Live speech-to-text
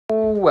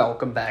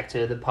Welcome back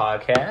to the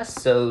podcast.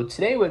 So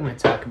today we're going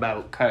to talk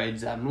about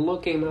cards I'm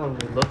looking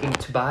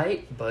to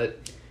buy,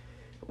 but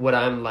what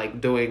I'm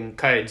doing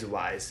cards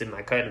wise in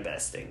my card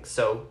investing.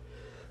 So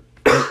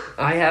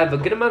I have a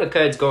good amount of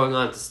cards going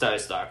on to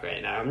StarStock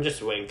right now. I'm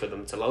just waiting for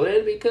them to load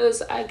in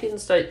because I can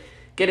start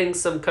getting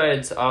some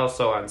cards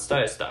also on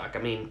StarStock. I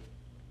mean,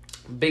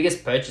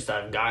 biggest purchase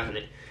I've gotten,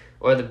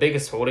 or the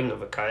biggest holding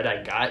of a card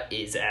I got,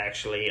 is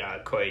actually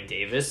Corey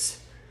Davis.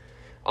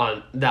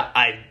 That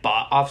I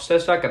bought off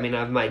StarStock. I mean,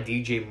 I have my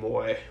DJ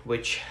Moore,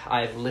 which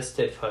I've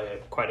listed for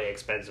quite an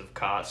expensive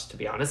cost, to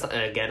be honest.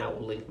 And again, I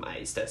will link my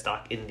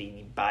StarStock in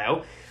the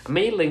bio. I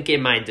may link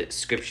in my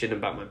description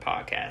about my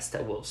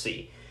podcast. We'll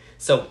see.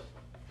 So,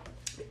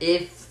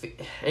 if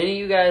any of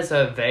you guys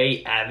are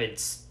very avid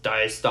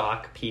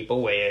StarStock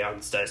people, where you're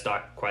on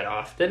StarStock quite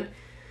often,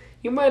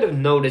 you might have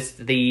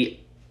noticed the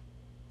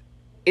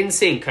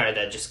insane card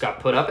that just got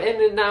put up,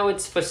 and now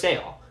it's for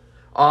sale.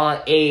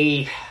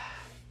 A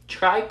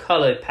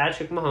Tricolor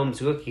Patrick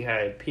Mahomes rookie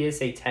card,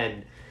 PSA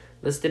 10,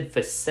 listed for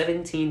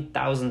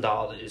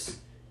 $17,000.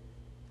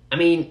 I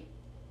mean,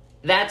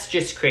 that's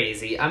just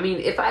crazy. I mean,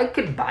 if I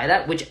could buy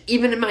that, which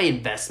even in my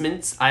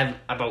investments, I have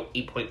about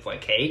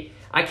 8.4K,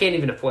 I can't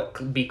even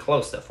be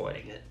close to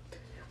affording it.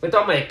 With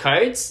all my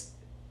cards,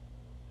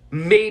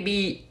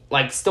 maybe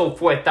still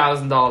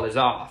 $4,000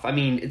 off. I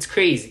mean, it's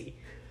crazy.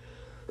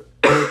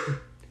 The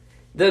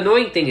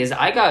annoying thing is,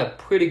 I got a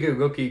pretty good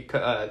rookie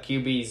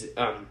QB's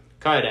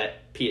card at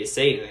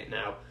PSA right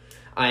now.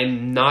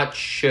 I'm not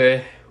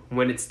sure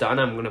when it's done.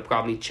 I'm going to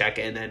probably check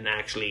it and then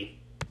actually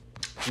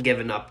give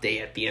an update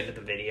at the end of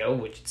the video,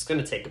 which it's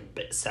going to take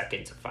a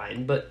second to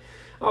find, but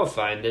I'll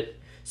find it.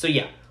 So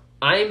yeah,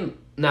 I'm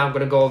now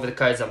going to go over the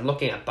cards I'm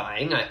looking at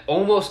buying. I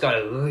almost got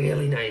a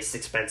really nice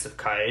expensive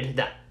card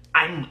that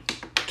I'm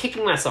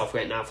kicking myself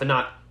right now for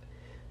not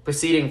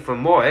proceeding for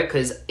more,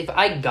 because if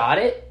I got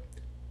it,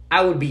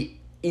 I would be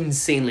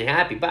insanely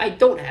happy, but I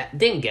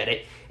didn't get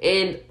it.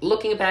 And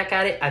looking back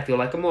at it, I feel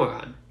like a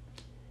moron.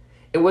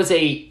 It was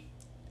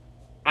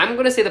I'm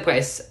going to say the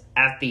price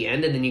at the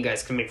end, and then you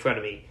guys can make fun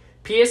of me.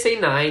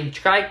 PSA 9,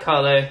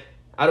 Tricolor,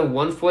 out of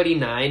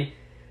 149,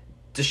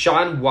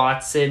 Deshaun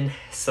Watson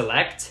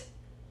Select.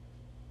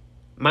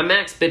 My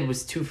max bid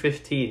was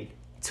 $215.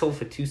 It's sold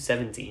for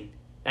 $217.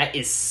 That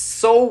is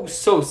so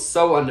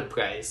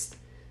underpriced.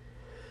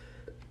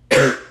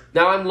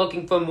 Now I'm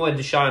looking for more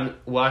Deshaun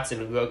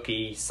Watson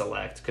rookie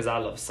Select, because I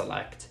love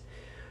Select.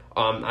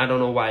 I don't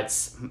know why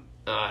it's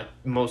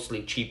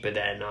mostly cheaper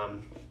than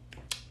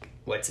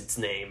what's its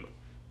name?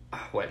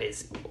 What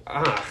is it?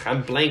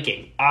 I'm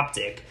blanking.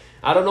 Optic.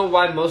 I don't know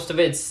why most of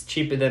it's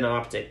cheaper than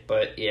Optic,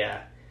 but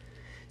yeah,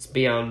 it's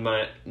beyond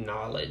my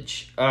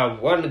knowledge.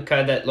 One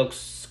card that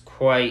looks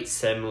quite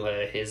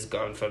similar is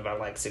going for about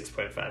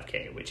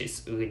 6.5K, which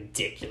is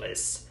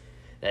ridiculous.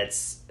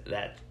 That's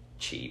that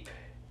cheap.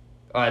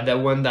 The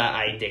one that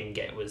I didn't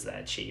get was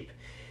that cheap.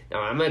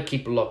 Now, I'm going to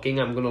keep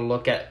looking. I'm going to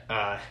look at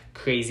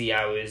Crazy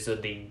Hours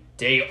of the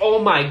Day. Oh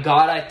my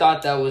god, I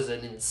thought that was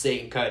an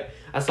insane cut.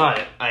 I saw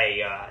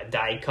a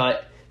die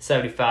cut,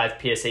 75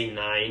 PSA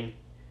 9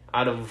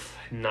 out of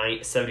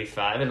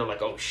 75, and I'm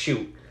like, oh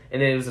shoot. And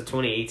then it was a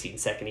 2018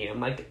 second year. I'm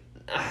like,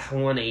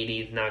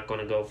 180, not going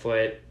to go for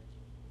it.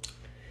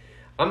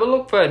 I'm going to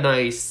look for a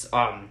nice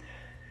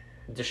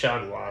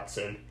Deshaun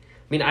Watson.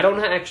 I mean, I don't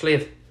actually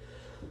have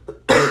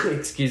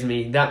excuse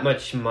me, that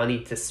much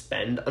money to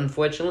spend,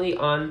 unfortunately,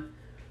 on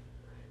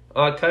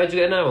cards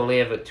right now. I only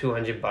have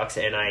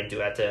 $200, and I do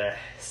have to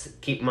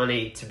keep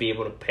money to be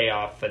able to pay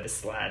off for the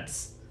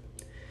slabs.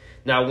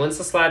 Now, once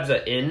the slabs are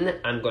in,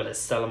 I'm going to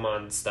sell them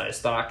on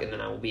StarStock, and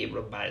then I will be able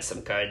to buy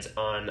some cards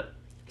on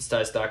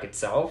StarStock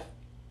itself.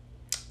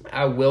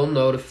 I will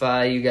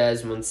notify you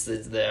guys once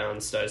it's there on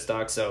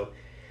StarStock, so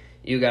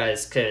you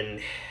guys can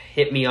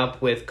hit me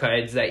up with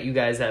cards that you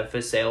guys have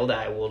for sale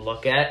that I will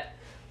look at.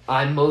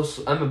 I'm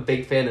a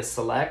big fan of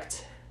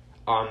Select,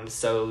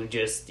 so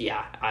just,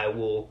 yeah, I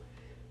will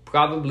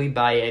probably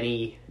buy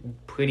any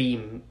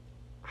pretty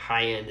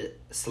high-end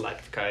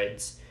Select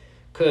cards,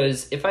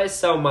 because if I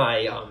sell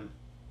my, I'm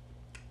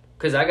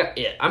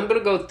going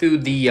to go through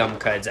the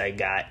cards I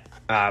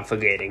got for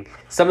grading.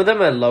 Some of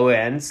them are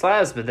lower-end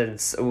slabs, but then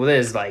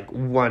there's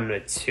one or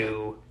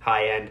two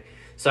high-end.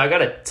 So I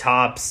got a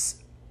Topps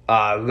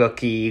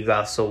rookie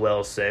Russell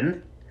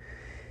Wilson,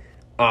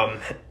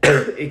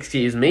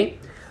 excuse me.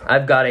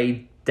 I've got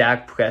a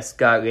Dak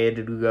Prescott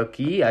rated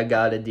rookie. I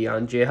got a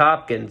DeAndre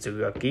Hopkins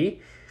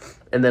rookie.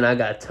 And then I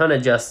got a ton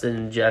of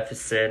Justin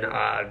Jefferson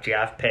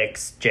draft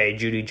picks, Jerry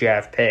Jeudy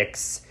draft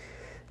picks,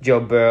 Joe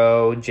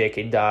Burrow,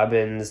 J.K.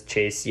 Dobbins,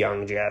 Chase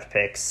Young draft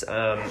picks.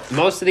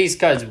 Most of these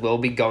cards will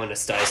be going to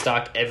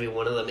StarStock, every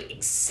one of them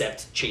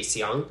except Chase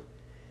Young.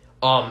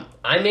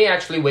 I may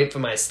actually wait for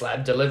my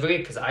slab delivery,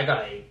 because I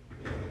got a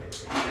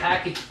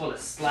package full of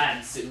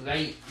slabs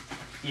right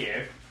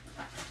here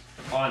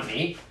on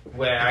me,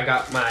 where I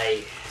got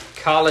my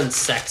Colin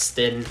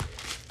Sexton,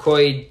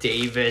 Corey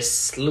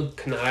Davis, Luke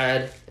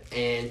Kennard,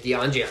 and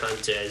DeAndre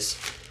Hunters.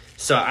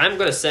 So I'm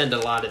going to send a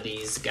lot of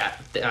these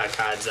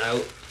cards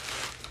out.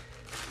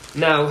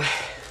 Now,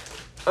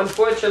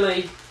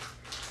 unfortunately,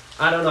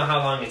 I don't know how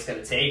long it's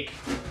going to take.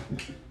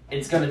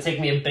 It's going to take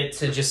me a bit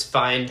to just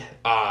find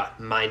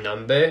my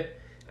number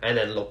and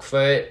then look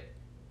for it.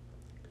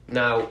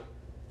 Now,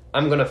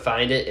 I'm going to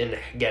find it and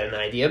get an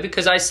idea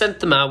because I sent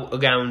them out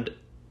around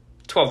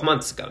 12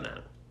 months ago now.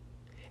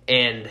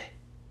 And,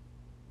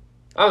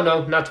 oh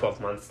no, not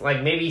 12 months.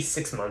 Like maybe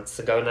 6 months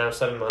ago now,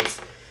 7 months.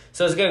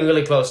 So it's getting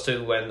really close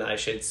to when I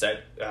should start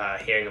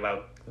hearing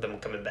about them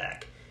coming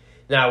back.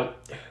 Now,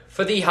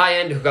 for the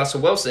high-end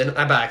Russell Wilson,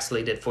 I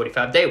actually did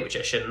 45-day, which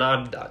I should not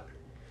have done.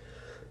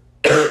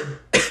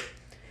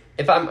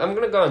 If I'm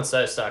going to go on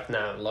StarStock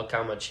now and look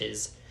how much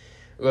his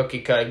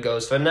rookie card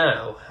goes for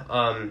now,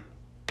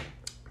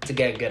 to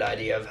get a good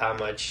idea of how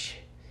much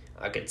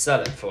I could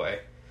sell it for.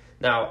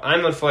 Now,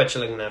 I'm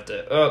unfortunately going to have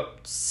to,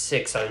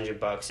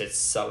 $600 it's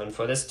selling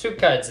for. There's 2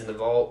 cards in the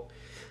vault,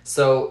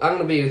 so I'm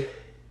going to be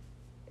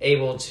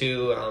able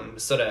to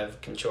sort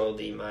of control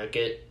the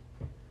market,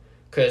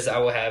 because I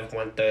will have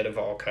 1/3 of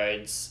all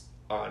cards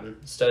on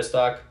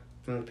StarStock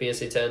from the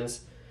PSA 10s.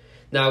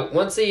 Now,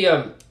 once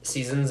the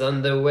season's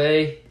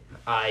underway,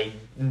 I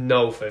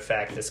know for a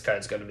fact this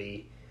card's going to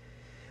be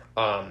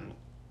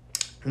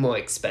more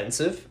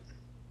expensive.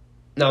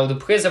 Now, the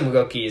Prism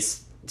rookie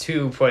is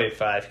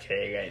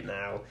 $2.5K right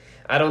now.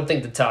 I don't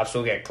think the Topps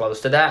will get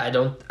close to that. I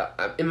don't.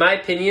 In my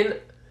opinion,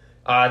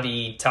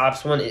 the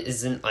Topps one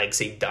isn't like,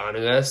 say,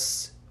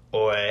 Donruss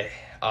or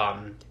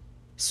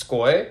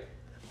Score,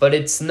 but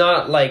it's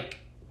not like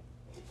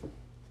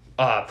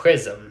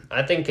Prism.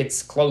 I think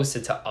it's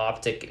closer to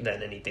Optic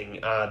than anything.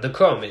 The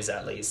Chrome is,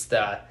 at least.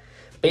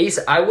 Base,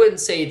 I wouldn't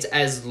say it's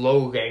as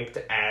low ranked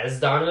as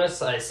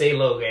Donruss. I say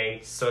low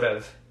ranked sort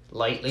of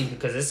lightly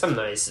because there's some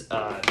nice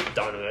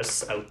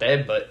Donruss out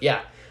there, but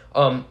yeah.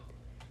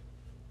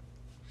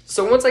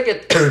 So once I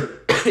get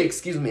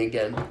excuse me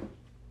again.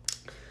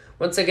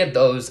 Once I get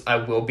those, I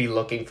will be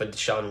looking for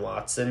Deshaun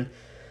Watson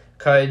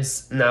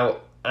cards. Now,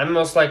 I'm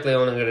most likely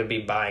only going to be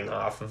buying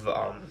off of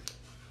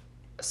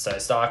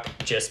StarStock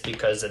just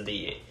because of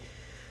the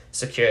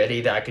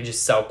security that I could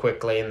just sell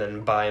quickly and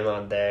then buy them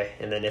on there.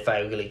 And then if I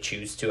really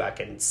choose to, I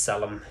can sell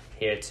them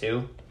here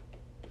too.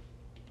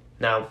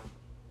 Now,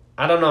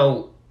 I don't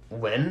know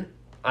when.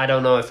 I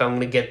don't know if I'm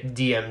going to get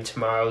DM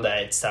tomorrow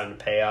that it's time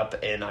to pay up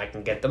and I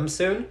can get them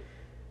soon.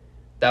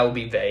 I will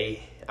be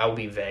very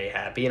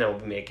happy, and I will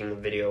be making a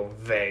video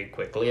very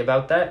quickly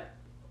about that.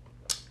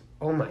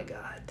 Oh my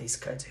god, these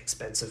cards are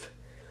expensive.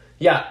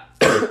 Yeah,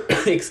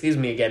 excuse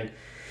me again.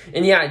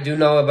 And yeah, I do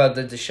know about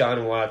the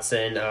Deshaun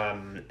Watson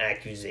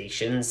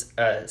accusations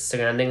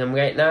surrounding him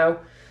right now.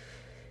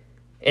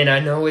 And I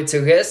know it's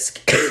a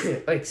risk.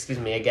 Excuse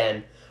me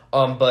again.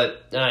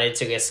 But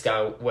it's a risk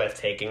worth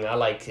taking. I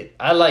like it.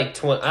 I like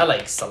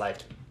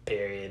Select,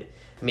 period.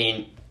 I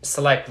mean,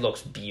 Select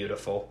looks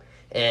beautiful.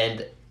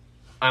 And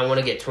I want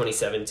to get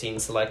 2017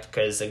 Select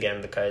because,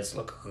 again, the cards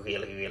look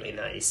really, really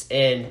nice.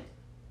 And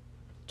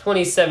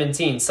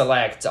 2017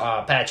 Select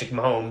Patrick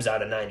Mahomes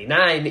out of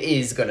 99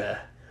 is going to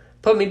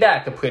put me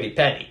back a pretty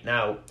penny.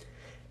 Now,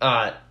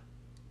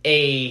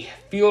 a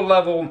field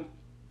level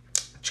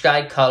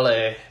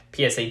tri-color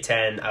PSA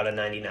 10 out of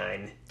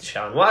 99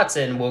 Deshaun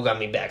Watson will get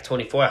me back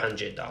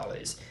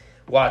 $2,400.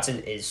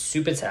 Watson is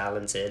super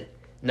talented.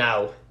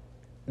 Now,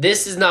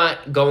 this is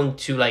not going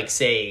to, like,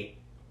 say,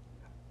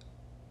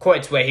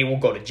 courts where he will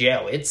go to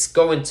jail. It's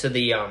going to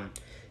the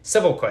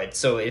civil court.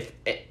 So if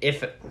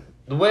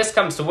the worst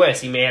comes to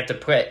worst, he may have to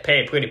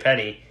pay a pretty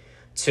penny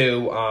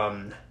to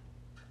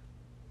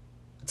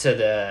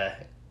the,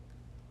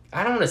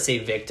 I don't want to say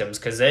victims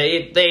because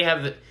he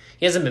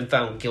hasn't been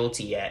found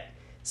guilty yet,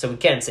 so we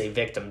can't say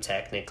victim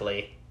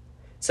technically.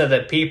 So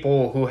the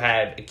people who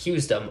have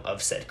accused him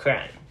of said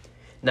crime.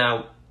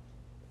 Now,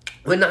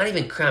 well, not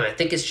even crime. I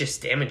think it's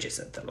just damages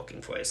that they're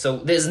looking for. So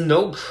there's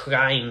no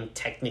crime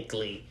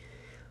technically.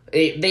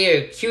 They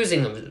are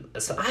accusing him.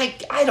 So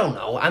I don't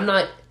know. I'm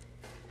not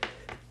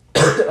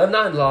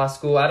in law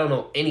school. I don't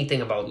know anything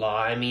about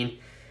law. I mean,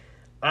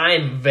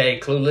 I'm very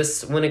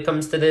clueless when it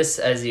comes to this,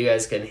 as you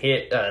guys can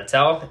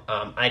tell.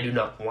 I do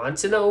not want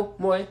to know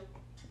more,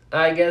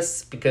 I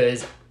guess,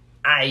 because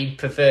I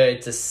prefer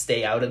to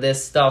stay out of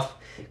this stuff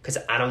because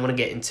I don't want to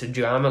get into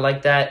drama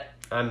like that.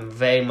 I'm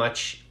very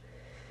much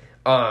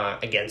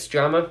against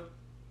drama.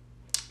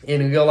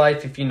 In real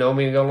life, if you know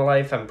me in real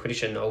life, I'm pretty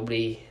sure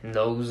nobody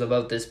knows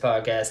about this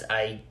podcast.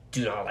 I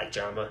do not like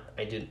drama.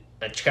 I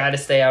try to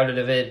stay out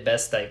of it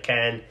best I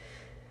can,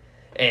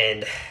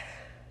 and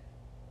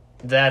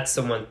that's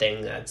the one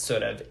thing that's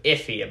sort of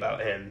iffy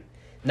about him.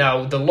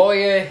 Now, the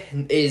lawyer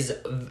is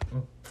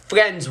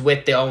friends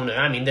with the owner.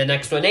 I mean, they're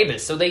next door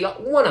neighbors, so they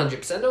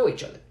 100% know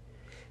each other.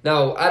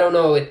 Now, I don't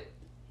know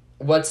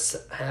what's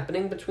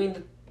happening between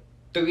the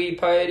three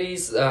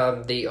parties,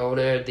 the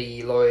owner,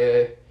 the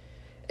lawyer,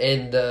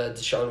 and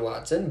Deshaun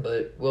Watson,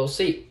 but we'll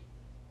see.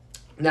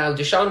 Now,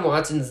 Deshaun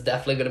Watson's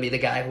definitely going to be the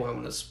guy who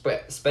I'm going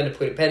to spend a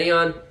pretty penny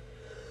on,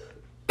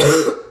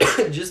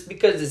 just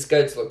because his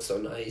cards look so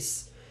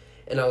nice.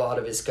 And a lot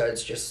of his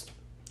cards just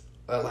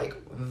are, like,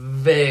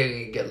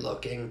 very good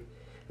looking.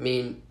 I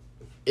mean,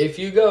 if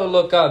you go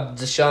look up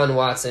Deshaun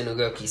Watson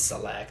rookie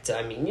select,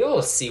 I mean,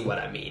 you'll see what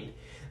I mean.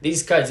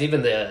 These cards,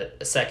 even the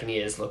second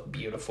years, look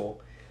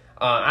beautiful.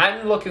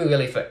 I'm looking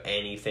really for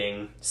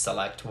anything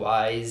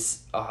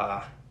select-wise.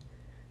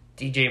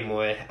 DJ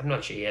Moore, I'm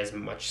not sure he has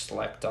much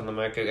select on the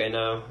market right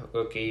now.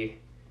 Rookie.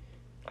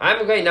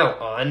 I'm right now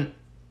on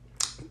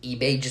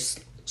eBay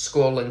just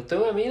scrolling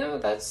through. I mean,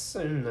 that's...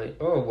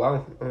 oh,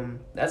 wow.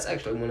 That's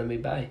actually one of me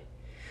buy.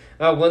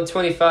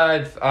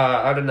 125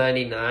 out of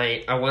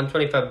 99.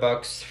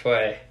 $125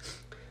 for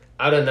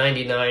out of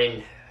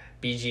 99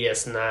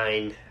 BGS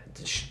 9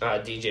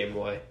 DJ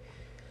Moore.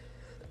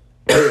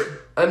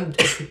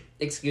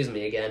 Excuse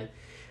me again.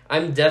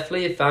 I'm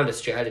definitely found a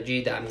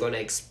strategy that I'm going to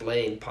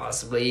explain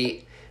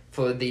possibly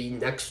for the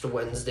next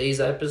Wednesday's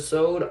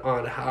episode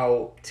on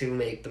how to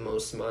make the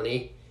most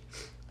money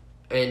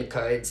in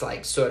cards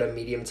like sort of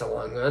medium to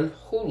long run.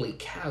 Holy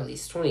cow,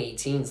 these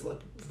 2018s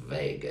look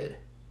very good.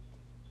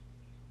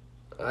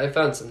 I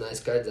found some nice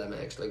cards I'm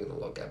actually going to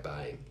look at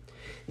buying.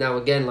 Now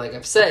again, like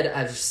I've said,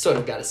 I've sort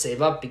of got to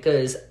save up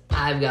because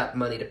I've got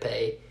money to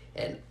pay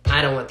and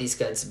I don't want these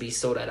cards to be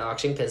sold at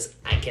auction because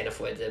I can't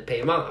afford to pay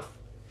them off.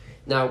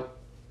 Now,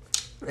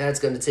 that's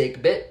going to take a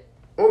bit.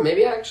 Or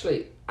maybe I'm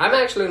actually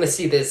going to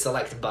see this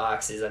select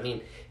boxes. I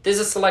mean, there's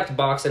a select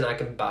box and I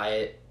can buy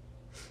it.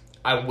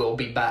 I will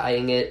be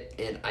buying it,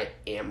 and I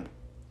am.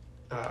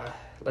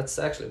 Let's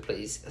actually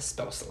please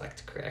spell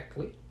select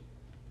correctly.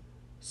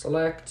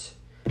 Select.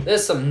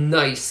 There's some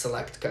nice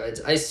select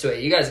cards. I swear,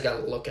 you guys got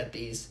to look at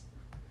these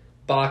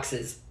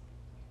boxes.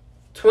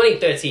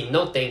 2013,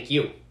 no thank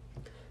you.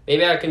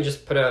 Maybe I can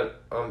just put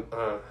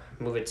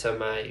move it to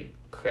my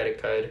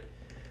credit card.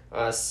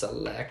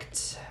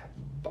 Select.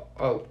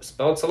 Oh,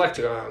 spelled select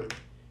wrong.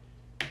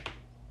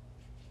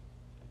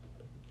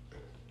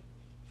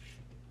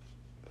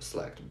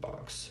 Select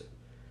box.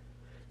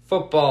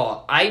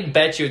 Football. I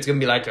bet you it's gonna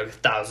be like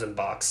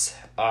 $1,000.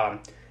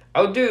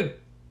 I'll do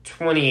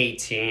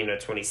 2018 or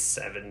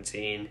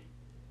 2017.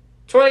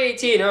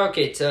 2018.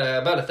 Okay, it's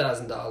about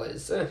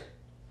 $1,000.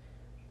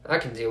 I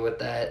can deal with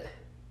that.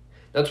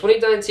 Now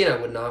 2019, I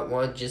would not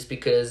want just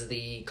because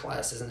the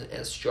class isn't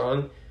as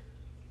strong.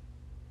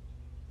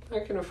 I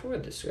can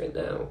afford this right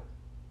now.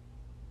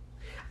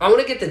 I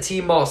want to get the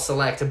T-Mall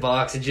Select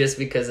box just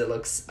because it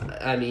looks...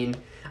 I mean,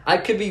 I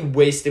could be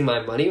wasting my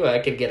money or I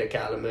could get a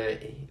Kyler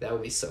Murray. That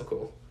would be so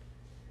cool.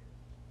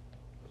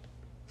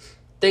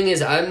 Thing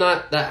is, I'm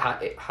not that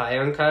high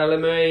on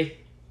Kyler Murray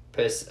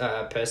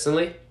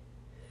personally.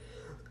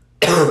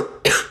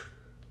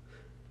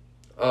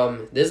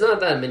 There's not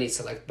that many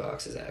select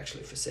boxes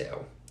actually for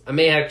sale. I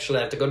may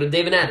actually have to go to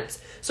David Adams.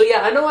 So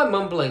yeah, I know I'm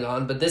mumbling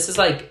on, but this is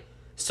like...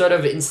 sort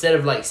of, instead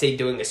of, like, say,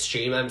 doing a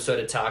stream, I'm sort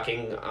of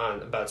talking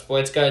about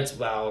sports cards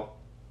while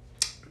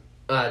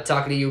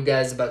talking to you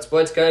guys about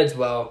sports cards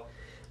while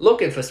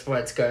looking for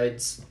sports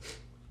cards.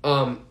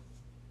 I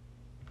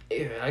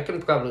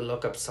can probably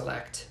look up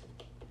Select.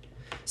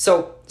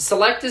 So,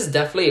 Select is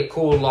definitely a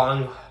cool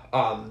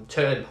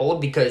long-term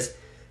hold because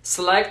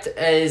Select,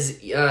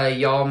 as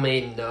y'all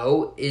may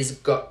know,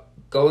 is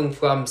going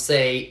from,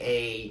 say,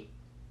 a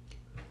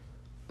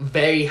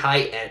very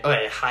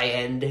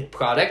high-end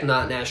product,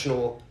 not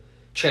National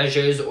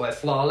Treasures or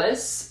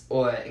Flawless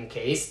or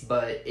Encased,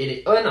 but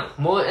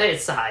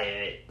it's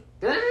higher.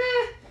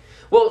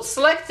 Well,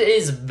 Select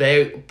is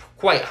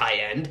quite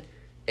high-end,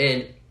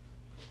 and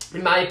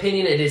in my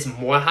opinion, it is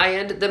more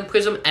high-end than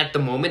Prism at the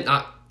moment,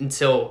 not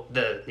until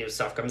the new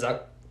stuff comes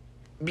out,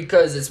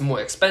 because it's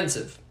more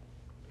expensive.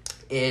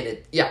 And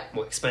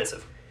more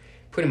expensive.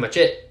 Pretty much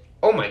it.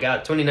 Oh my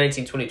god,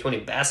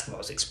 2019-2020 basketball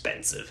is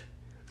expensive.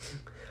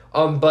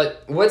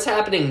 But what's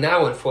happening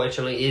now,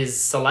 unfortunately, is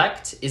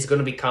Select is going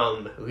to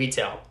become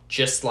retail,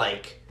 just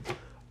like,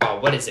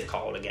 what is it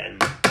called again?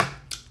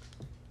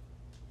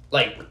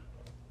 Like,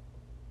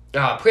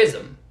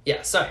 Prism.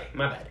 Yeah, sorry,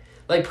 my bad.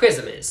 Like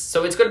Prism is.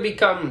 So it's going to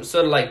become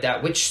sort of like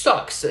that, which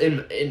sucks.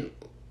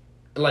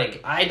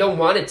 Like, I don't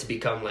want it to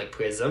become like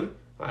Prism.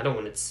 I don't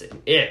want it to...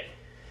 Yeah.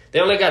 They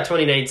only got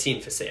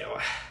 2019 for sale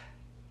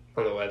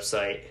on the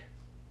website.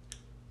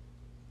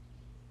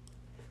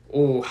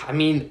 Oh, I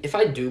mean, if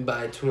I do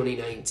buy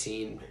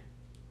 2019,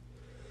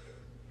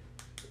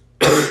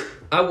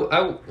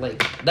 I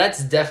like,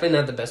 that's definitely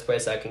not the best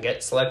price I can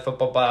get. Select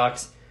football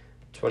box,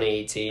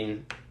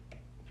 2018.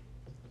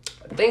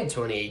 I think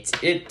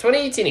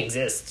 2018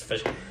 exists for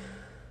sure.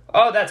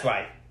 Oh, that's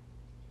why.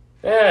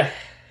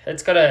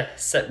 It's gonna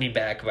set me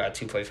back about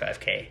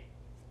 2.5K.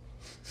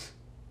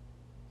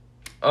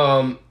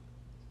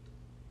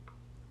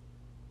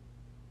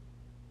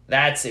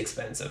 That's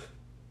expensive.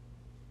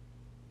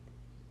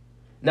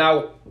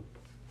 Now,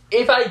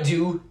 if I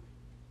do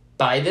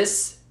buy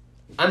this,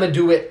 I'm going to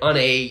do it on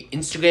a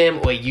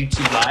Instagram or a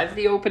YouTube Live,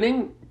 the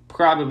opening.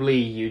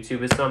 Probably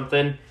YouTube or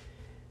something.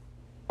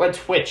 Or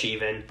Twitch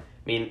even.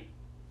 I mean,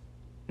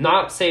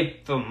 not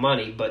say for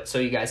money, but so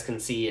you guys can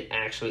see it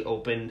actually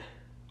open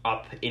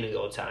up in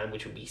real time,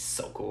 which would be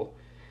so cool.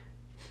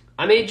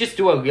 I may just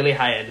do a really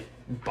high-end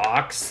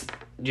box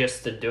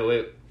just to do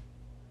it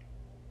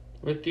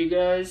with you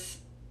guys.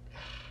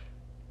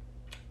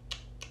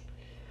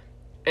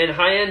 and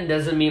high-end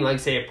doesn't mean, like,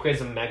 say, a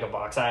Prism Mega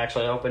Box. I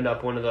actually opened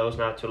up one of those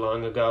not too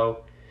long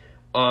ago.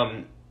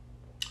 Well,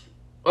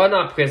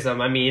 not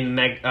Prism, I mean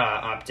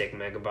Optic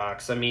Mega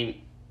Box. I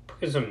mean,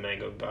 Prism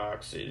Mega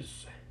Box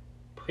is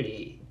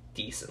pretty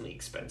decently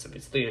expensive.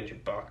 It's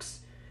 $300.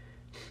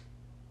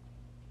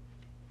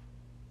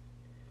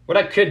 What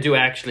I could do,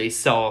 actually,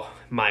 sell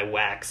my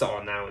wax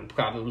all now and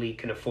probably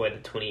can afford the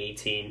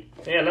 2018.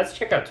 Yeah, let's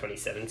check out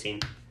 2017.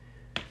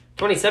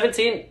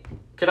 2017,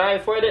 could I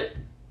afford it?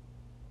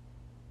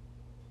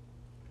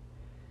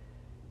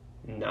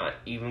 Not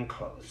even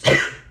close.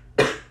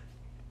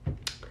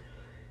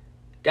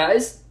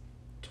 Guys,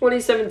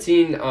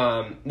 2017,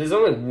 there's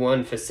only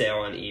one for sale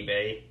on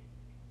eBay.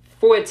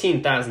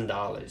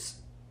 $14,000.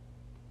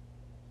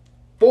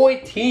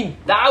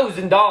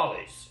 $14,000!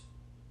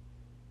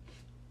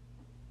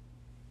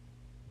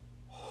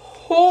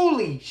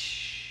 Holy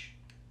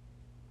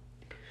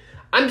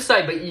I'm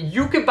sorry, but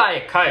you could buy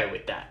a car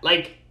with that.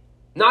 Like,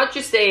 not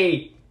just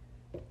a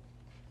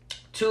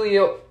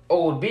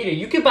 2-year-old beater.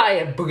 You could buy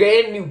a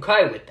brand new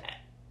car with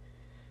that.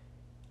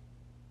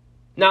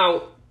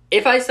 Now,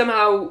 if I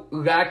somehow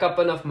rack up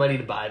enough money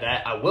to buy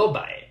that, I will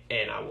buy it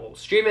and I will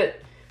stream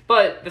it.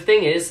 But the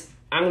thing is,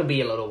 I'm gonna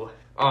be a little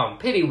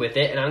pity with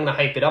it, and I'm gonna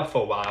hype it up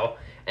for a while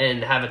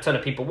and have a ton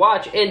of people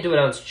watch and do it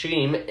on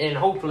stream and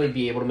hopefully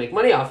be able to make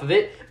money off of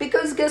it,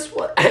 because guess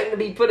what? I'm going to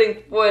be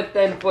putting forth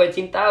then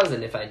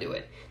 $14,000 if I do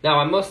it. Now,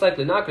 I'm most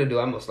likely not going to do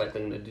it. I'm most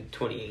likely going to do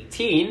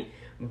 2018,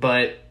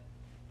 but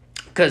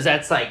because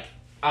that's like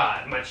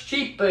much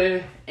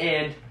cheaper,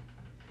 and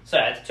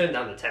sorry, I had to turn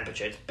down the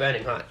temperature. It's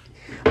burning hot.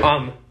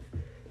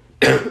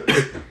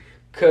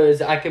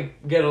 Because I could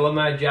get a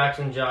Lamar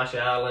Jackson, Josh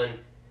Allen.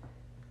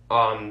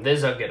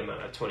 There's a good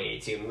amount of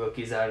 2018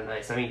 rookies that are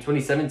nice. I mean,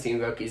 2017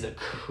 rookies are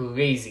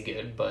crazy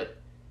good, but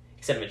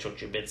except Mitchell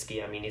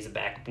Trubisky. I mean, he's a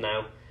backup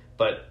now.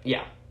 But,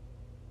 yeah.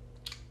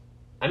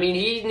 I mean,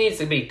 he needs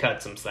to be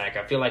cut some slack.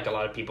 I feel like a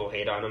lot of people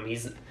hate on him.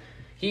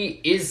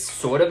 He is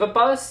sort of a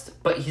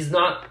bust, but he's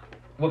not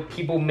what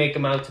people make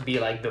him out to be,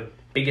 like, the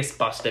biggest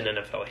bust in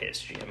NFL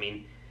history. I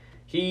mean,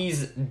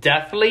 he's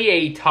definitely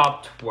a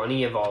top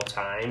 20 of all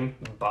time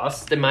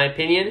bust, in my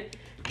opinion,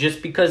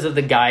 just because of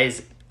the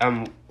guys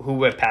who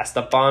were passed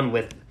up on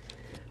with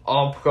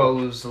all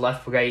pros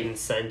left, right, and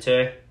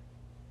center.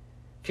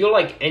 I feel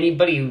like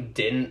anybody who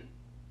didn't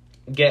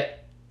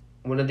get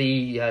one of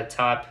the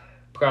top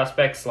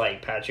prospects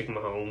like Patrick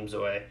Mahomes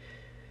or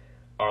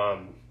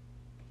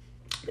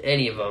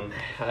any of them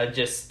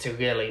just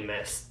really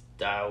messed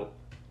out.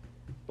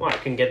 Well, I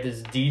can get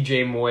this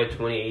DJ Moore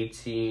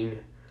 2018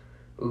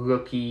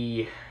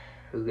 rookie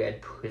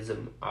red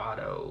Prism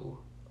auto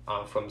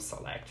from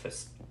Select for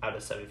out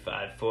of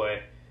 75 for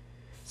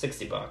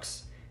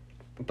 $60.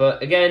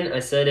 But again, I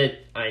said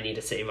it, I need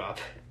to save up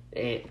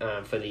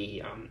for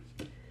the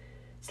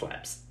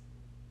slabs.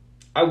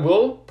 I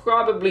will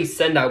probably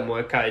send out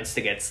more cards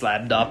to get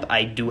slabbed up.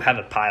 I do have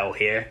a pile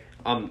here.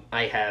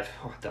 I have,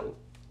 the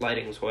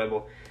lighting is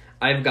horrible.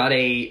 I've got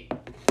a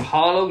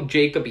hollow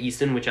Jacob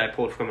Eason, which I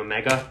pulled from a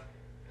Mega.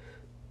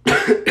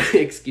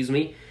 Excuse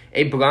me.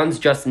 A bronze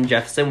Justin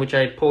Jefferson, which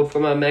I pulled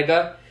from a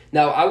Mega.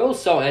 Now, I will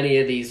sell any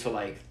of these for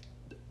like,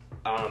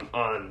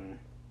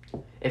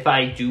 if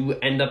I do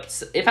end up,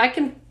 if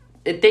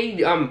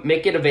they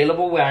make it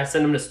available where I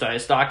send them to Star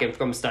Stock, and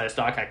from Star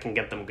Stock I can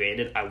get them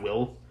graded, I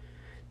will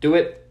do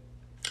it.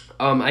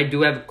 I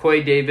do have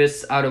Corey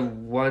Davis out of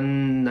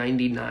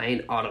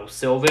 199 auto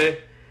silver,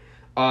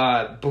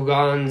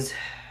 bronze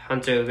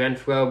Hunter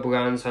Renfrow,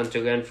 bronze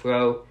Hunter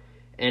Renfrow,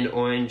 and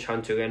orange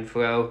Hunter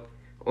Renfrow.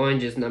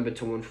 Orange is number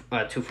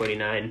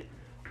 249.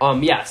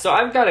 Yeah, so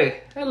I've got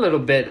a little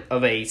bit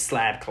of a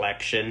slab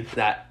collection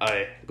that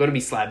are going to be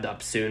slabbed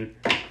up soon.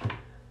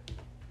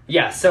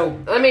 Yeah, so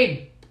I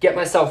may get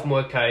myself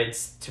more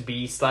cards to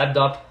be slabbed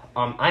up.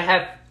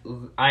 I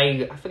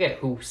forget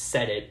who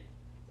said it,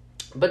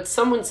 but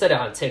someone said it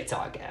on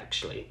TikTok,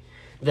 actually,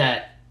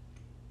 that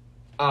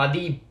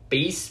the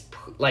base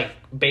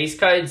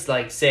cards,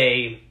 like,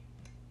 say,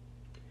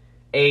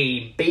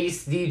 a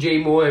base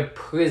DJ Moore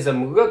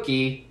Prism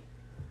rookie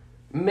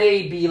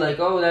may be like,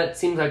 oh, that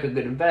seems like a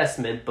good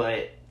investment,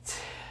 but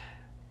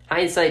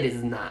hindsight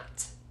is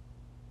not.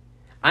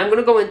 I'm going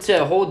to go into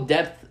a whole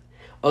depth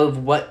of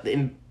what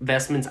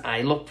investments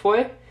I look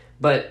for,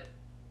 but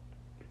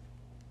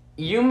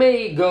you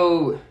may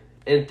go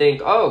and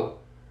think, oh,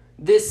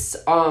 this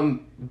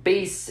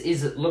base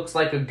looks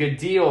like a good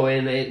deal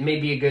and it may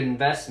be a good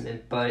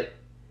investment, but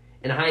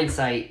in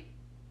hindsight,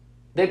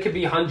 there could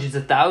be hundreds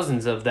of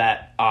thousands of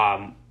that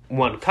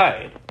one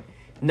card.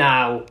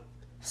 Now,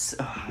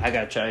 I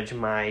gotta charge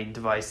my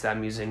device that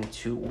I'm using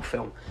to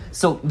film.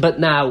 But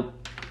now,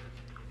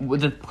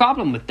 the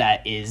problem with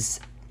that is,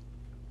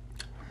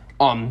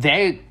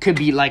 there could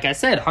be, like I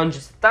said,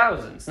 hundreds of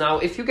thousands. Now,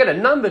 if you get a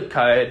numbered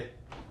card,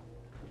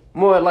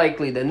 more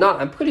likely than not,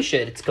 I'm pretty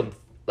sure it's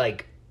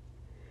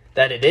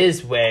that it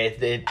is where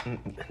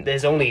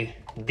there's only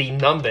the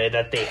number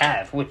that they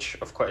have, which,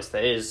 of course,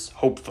 there is,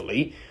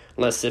 hopefully,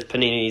 unless if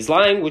Panini's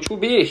lying, which would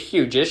be a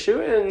huge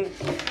issue and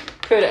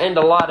could end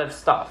a lot of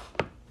stuff.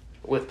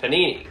 with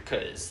Panini,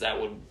 because that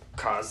would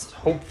cause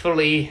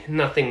hopefully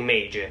nothing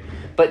major.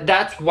 But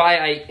that's why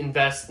I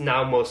invest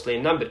now mostly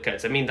in numbered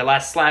cards. I mean, the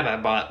last slab I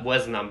bought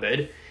was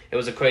numbered. It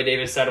was a Corey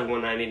Davis out of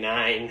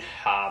 199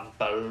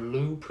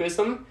 Blue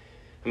Prism.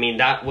 I mean,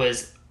 that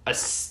was a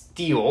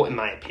steal in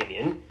my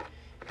opinion.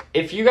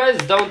 If you guys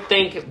don't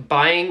think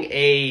buying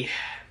a...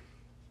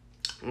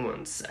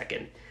 One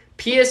second.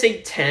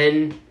 PSA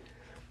 10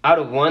 out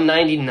of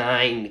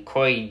 199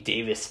 Corey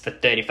Davis for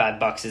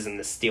 $35 isn't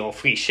a steal.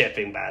 Free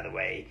shipping, by the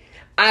way.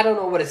 I don't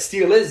know what a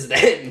steal is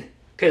then,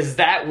 because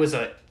that was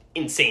an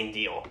insane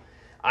deal.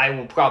 I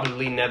will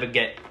probably never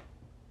get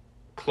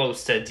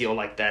close to a deal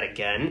like that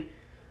again,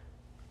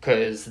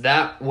 because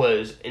that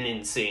was an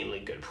insanely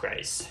good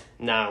price.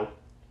 Now,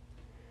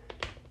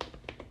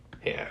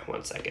 here,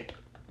 1 second.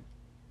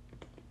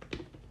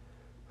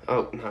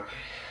 Oh, no,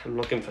 I'm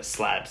looking for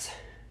slabs.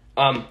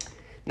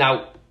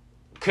 Now,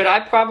 could I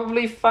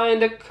probably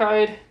find a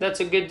card that's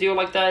a good deal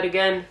like that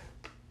again?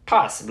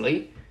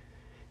 Possibly.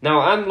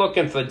 Now, I'm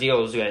looking for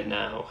deals right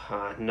now.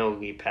 No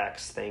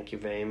repacks, thank you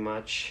very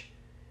much.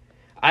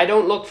 I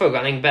don't look for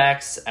running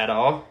backs at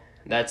all.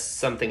 That's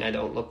something I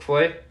don't look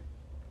for.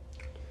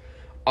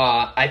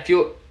 I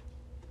feel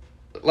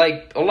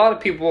like a lot of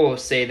people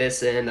say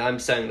this, and I'm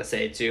starting to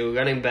say it too.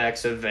 Running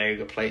backs are very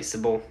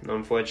replaceable,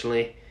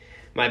 unfortunately.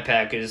 My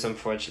Packers,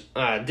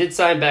 unfortunately, did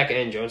sign back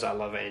Aaron Jones. I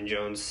love Aaron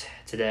Jones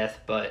to death,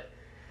 but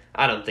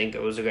I don't think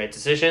it was a great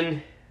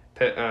decision,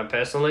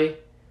 personally.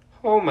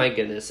 Oh my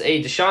goodness.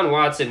 Hey, Deshaun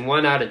Watson,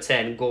 1 out of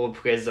 10 Gold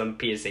Prism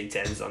PSA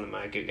 10s on the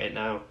market right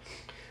now.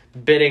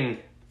 Bidding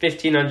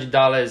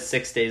 $1,500,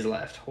 6 days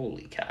left.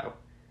 Holy cow.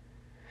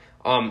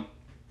 I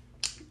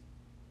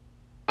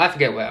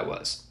forget where I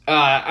was.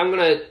 I'm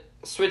going to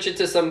switch it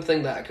to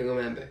something that I can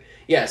remember.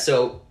 Yeah,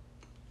 so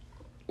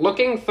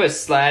looking for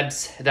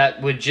slabs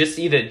that were just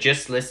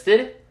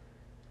listed,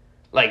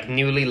 like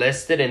newly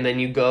listed, and then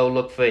you go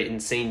look for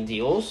insane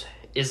deals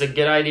is a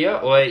good idea,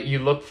 or you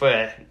look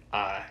for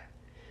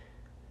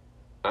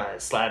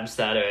slabs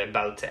that are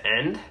about to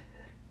end,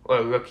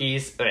 or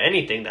rookies, or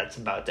anything that's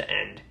about to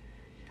end.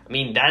 I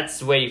mean,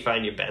 that's where you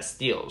find your best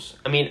deals.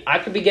 I mean, I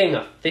could be getting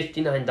a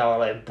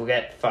 $59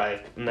 Brett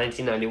Favre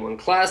 1991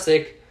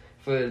 Classic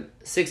for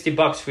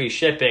 $60 free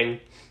shipping.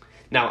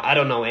 Now, I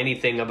don't know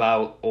anything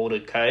about older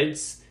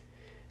cards,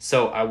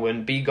 so I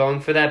wouldn't be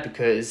going for that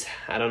because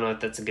I don't know if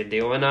that's a good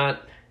deal or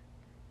not.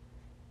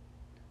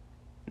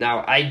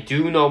 Now, I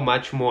do know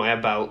much more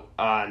about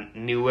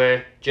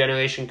newer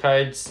generation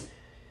cards,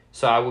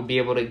 so I will be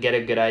able to get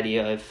a good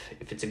idea if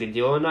it's a good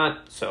deal or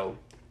not. So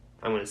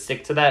I'm going to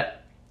stick to that.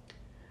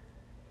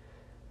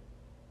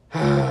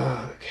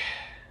 Okay.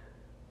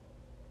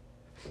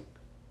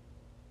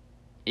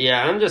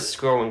 Yeah, I'm just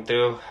scrolling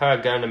through.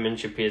 Gardner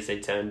Minshew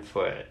PSA 10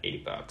 for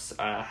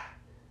 $80.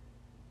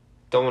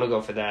 Don't want to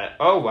go for that.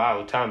 Oh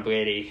wow, Tom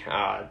Brady.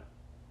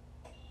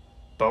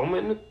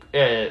 Bowman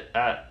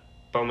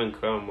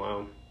Chrome.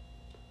 Wow,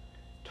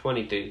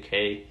 23K.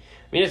 I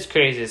mean, it's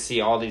crazy to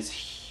see all these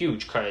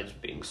huge cards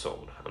being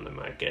sold on the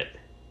market.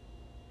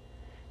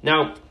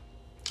 Now,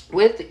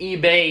 with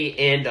eBay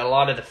and a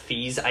lot of the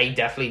fees, I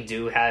definitely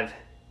do have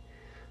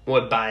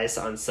more bias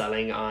on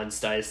selling on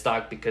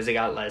StarStock because they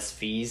got less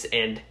fees,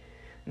 and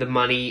the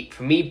money,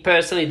 for me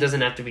personally,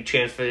 doesn't have to be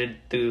transferred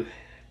through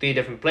 3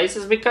 different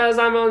places because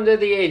I'm under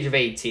the age of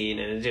 18,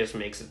 and it just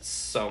makes it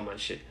so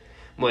much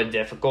more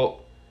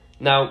difficult.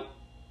 Now,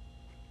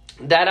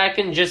 that I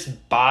can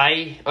just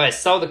buy, or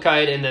sell the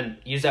card and then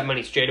use that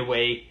money straight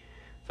away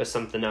for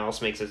something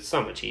else makes it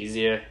so much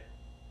easier.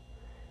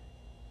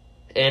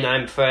 And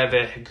I'm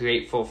forever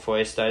grateful for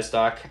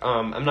StarStock.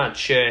 I'm not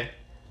sure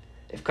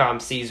if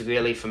ComC is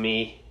really for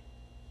me.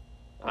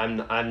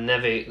 I've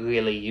never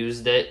really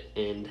used it,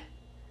 and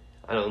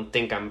I don't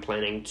think I'm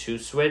planning to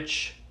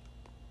switch.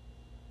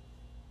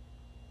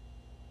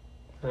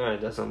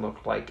 It doesn't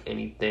look like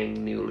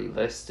anything newly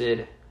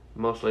listed.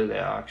 Mostly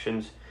the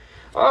auctions.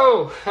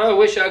 Oh, I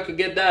wish I could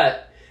get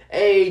that.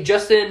 Hey,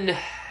 Justin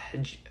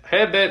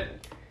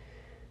Herbert,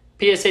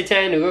 PSA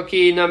 10,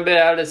 rookie number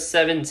out of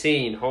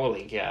 17.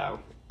 Holy cow.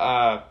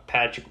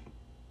 Patrick.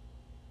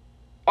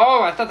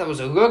 Oh, I thought that was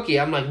a rookie.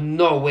 I'm like,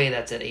 no way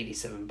that's at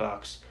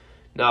 $87.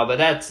 No, but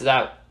that's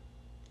that.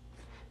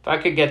 If I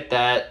could get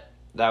that,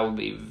 that would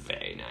be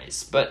very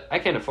nice. But I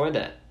can't afford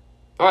that.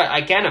 Alright,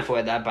 I can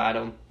afford that, but I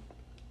don't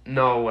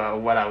know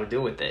what I would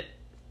do with it.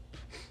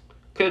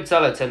 Could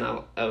sell it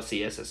to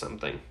LCS or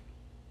something.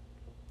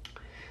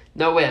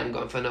 No way I'm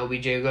going for an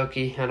OBJ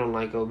rookie. I don't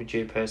like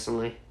OBJ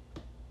personally.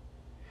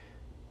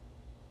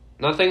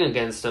 Nothing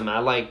against him. I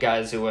like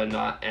guys who are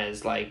not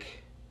as I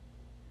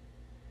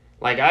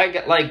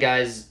like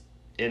guys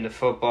in the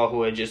football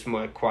who are just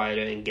more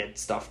quieter and get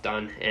stuff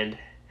done and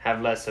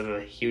have less of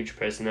a huge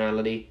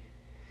personality.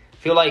 I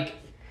feel like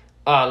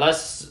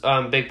less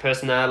big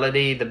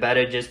personality, the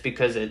better, just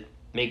because it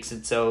makes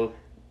it so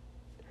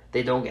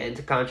they don't get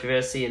into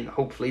controversy and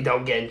hopefully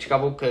don't get in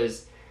trouble,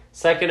 because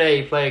second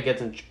a player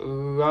gets in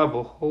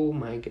trouble, oh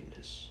my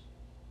goodness.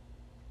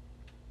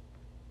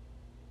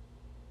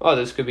 Oh,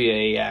 this could be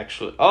a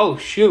actual... Oh,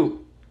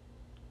 shoot.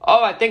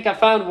 Oh, I think I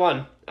found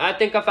one.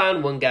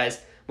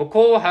 Guys.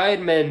 McCall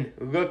Hardman,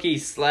 rookie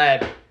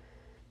slab.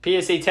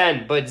 PSA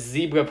 10, but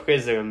Zebra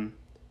Prism.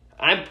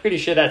 I'm pretty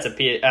sure that's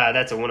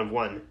a 1 of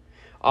 1.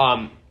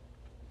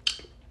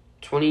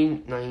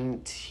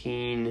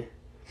 2019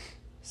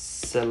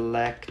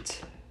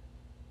 select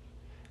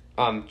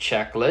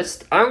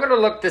checklist. I'm gonna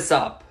look this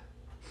up.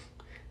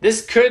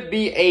 This could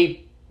be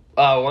a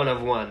 1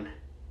 of 1.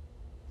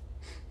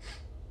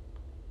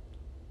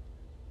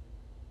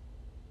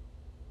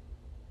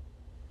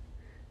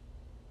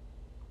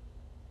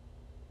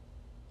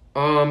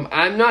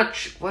 I'm not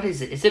what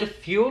is it? Is it a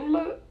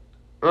fuel?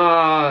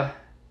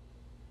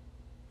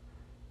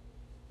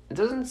 It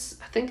doesn't.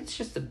 I think it's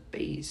just a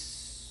base.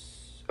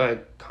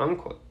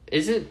 Concord.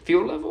 Is it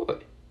fuel level?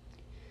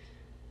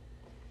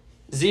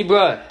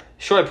 Zebra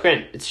short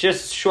print. It's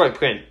just short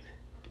print.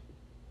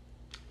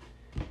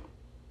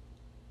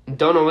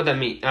 Don't know what that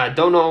means.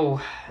 Don't know.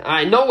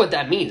 I know what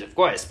that means, of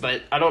course,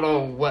 but I don't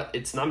know what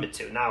it's numbered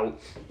to. Now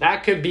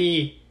that could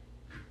be.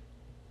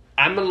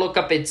 I'm gonna look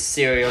up its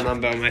serial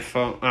number on my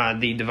phone.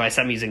 The device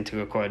I'm using to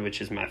record,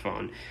 which is my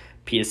phone,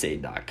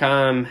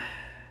 PSA.com.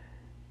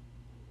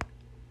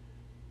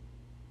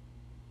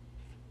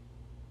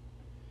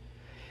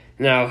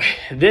 Now,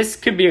 this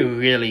could be a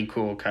really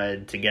cool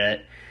card to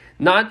get.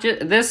 Not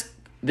just this.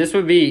 This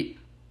would be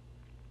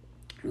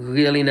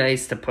really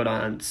nice to put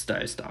on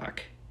Star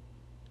Stock.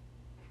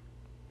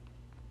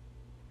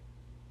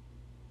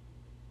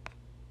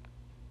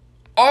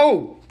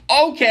 Oh,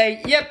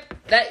 okay. Yep,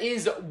 that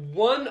is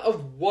 1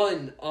 of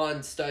 1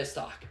 on Star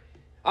Stock.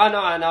 Oh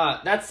no,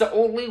 that's the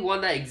only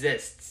one that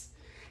exists.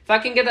 If I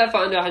can get that for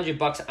under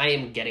 $100, I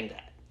am getting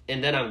that,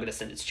 and then I'm gonna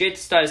send it straight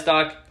to Star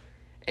Stock,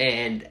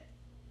 and.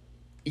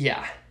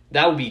 Yeah,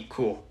 that would be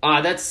cool.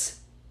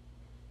 That's...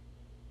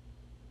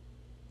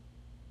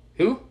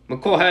 Who?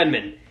 McCall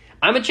Hardman.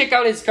 I'm going to check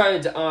out his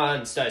cards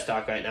on Star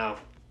Stock right now.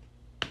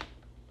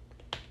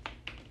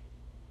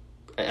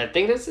 I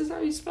think this is how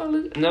you spell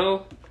it. No.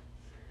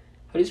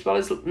 How do you spell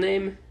his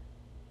name?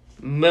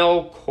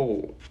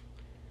 Melcole.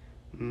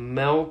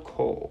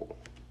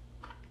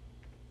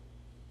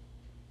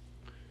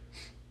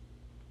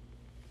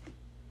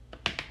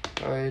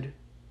 Card.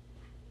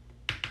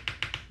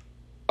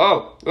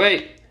 Oh,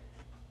 wait.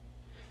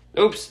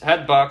 Oops,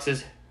 had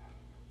boxes.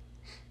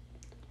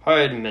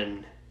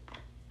 Hardman.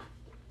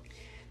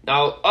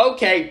 Now,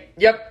 okay,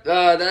 yep,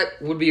 that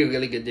would be a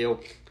really good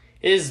deal.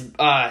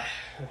 Ow,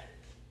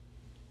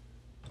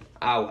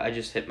 I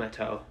just hit my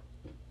toe.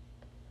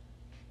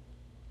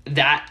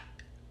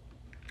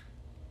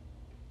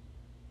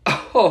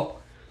 Oh.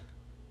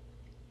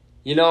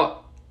 You know,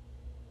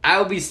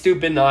 I'll be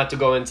stupid not to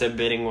go into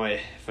bidding war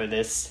for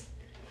this.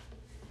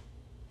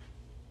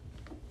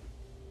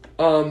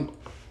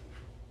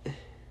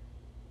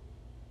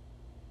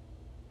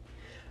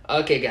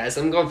 Okay, guys,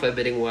 I'm going for a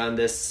bidding war on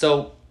this.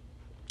 So,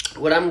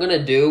 what I'm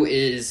gonna do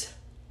is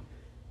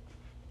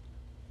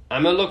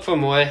I'm gonna look for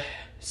more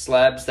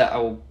slabs that I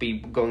will be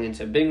going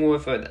into a bidding war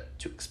for. That's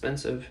too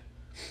expensive.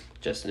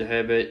 Justin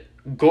Herbert,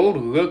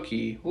 gold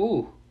rookie.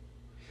 Ooh,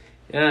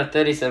 yeah,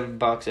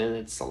 $37 and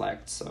it's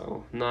select.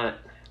 So, not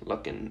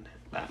looking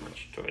that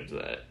much towards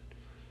that.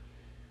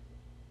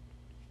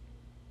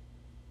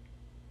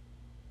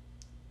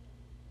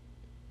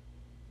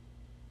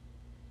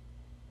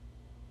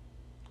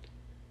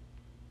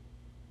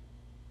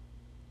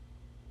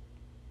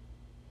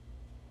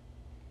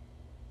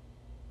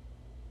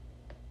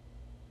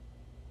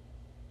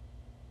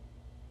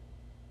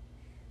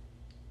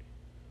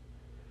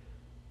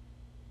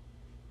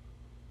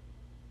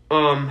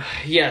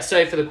 Yeah,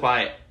 sorry for the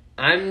quiet.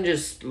 I'm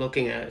just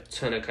looking at a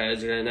ton of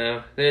cards right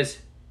now. I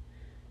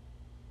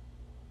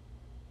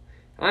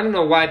don't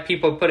know why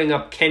people are putting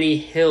up Kenny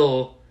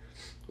Hill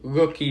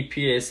rookie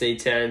PSA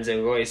 10s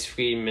and Royce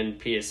Freeman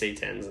PSA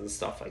 10s and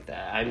stuff like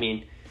that. I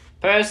mean,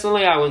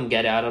 personally, I wouldn't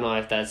get it. I don't know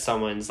if that's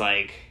someone's,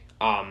 like,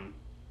 card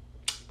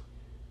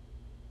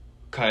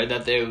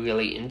that they're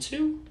really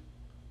into.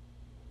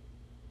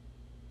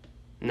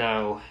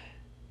 No.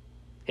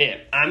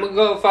 Here, I'm gonna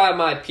go find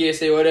my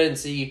PSA order and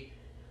see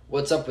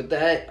what's up with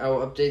that.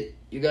 I'll update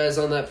you guys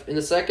on that in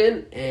a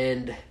second,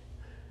 and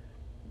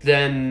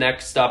then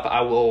next up I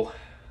will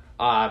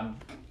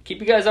keep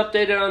you guys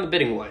updated on the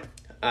bidding war.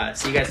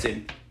 See you guys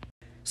soon.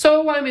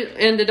 So I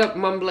ended up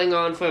mumbling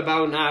on for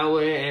about an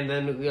hour and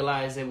then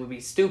realized it would be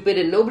stupid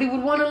and nobody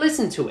would want to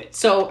listen to it.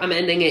 So I'm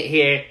ending it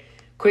here.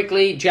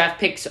 Quickly, draft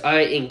picks are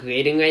in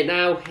grading right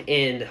now,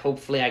 and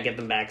hopefully I get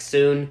them back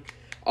soon.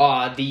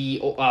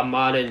 The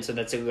modern, so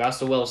that's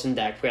Russell Wilson,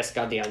 Dak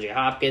Prescott, DeAndre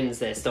Hopkins.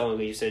 They're still in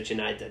research and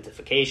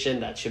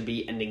identification. That should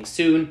be ending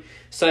soon.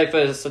 Sorry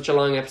for such a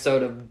long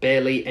episode of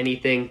barely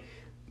anything.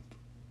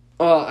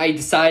 I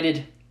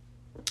decided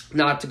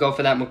not to go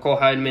for that McCall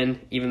Hardman,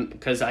 even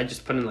because I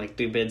just put in like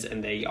 3 bids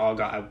and they all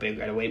got outbid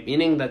right away,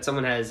 meaning that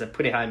someone has a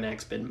pretty high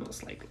max bid,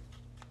 most likely.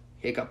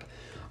 Hiccup.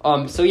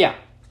 So yeah.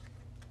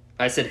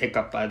 I said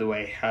hiccup, by the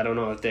way. I don't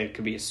know if there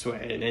could be a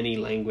swear in any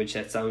language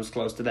that sounds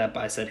close to that,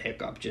 but I said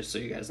hiccup, just so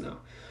you guys know.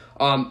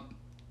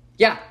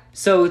 yeah,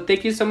 so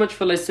thank you so much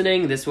for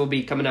listening. This will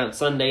be coming out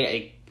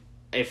Sunday.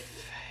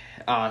 If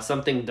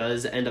something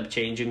does end up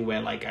changing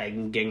where like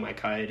I'm getting my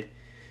card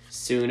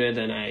sooner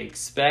than I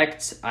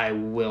expect, I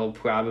will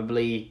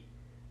probably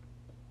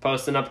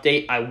post an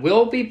update. I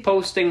will be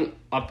posting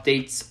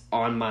updates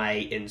on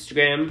my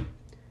Instagram.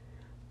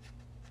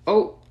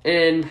 Oh,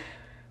 and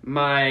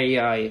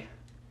my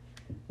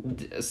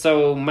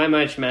so my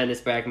March Madness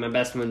bracket, my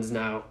best one's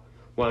now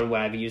one where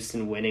I have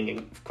Houston winning, and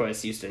of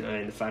course Houston are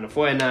in the Final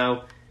Four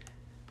now.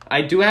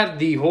 I do have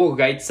the whole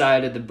right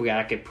side of the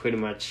bracket pretty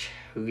much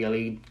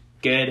really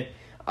good.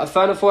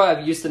 Final Four, I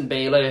have Houston,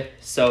 Baylor,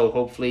 so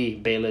hopefully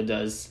Baylor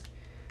does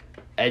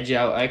edge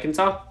out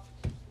Arkansas.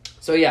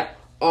 So yeah,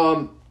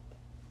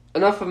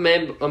 enough of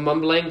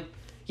mumbling.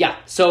 Yeah,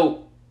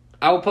 so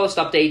I will post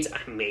updates.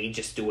 I may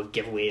just do a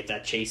giveaway of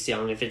that Chase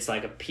Young if it's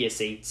like a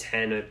PSA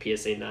 10 or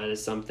PSA 9 or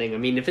something. I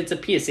mean, if it's a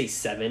PSA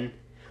 7,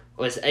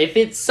 or if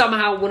it's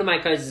somehow one of my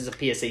cards is a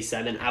PSA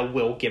 7, I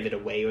will give it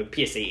away, or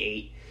PSA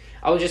 8.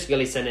 I will just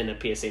really send in a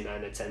PSA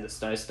 9 or 10 to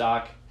Star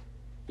Stock.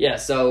 Yeah,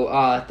 so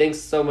thanks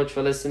so much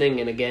for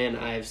listening, and again,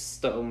 I have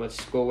so much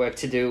schoolwork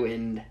to do,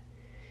 and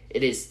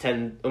it is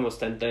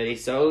almost 10:30,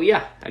 so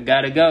yeah, I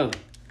gotta go.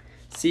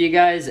 See you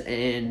guys,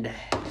 and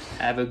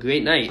have a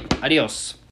great night. Adios.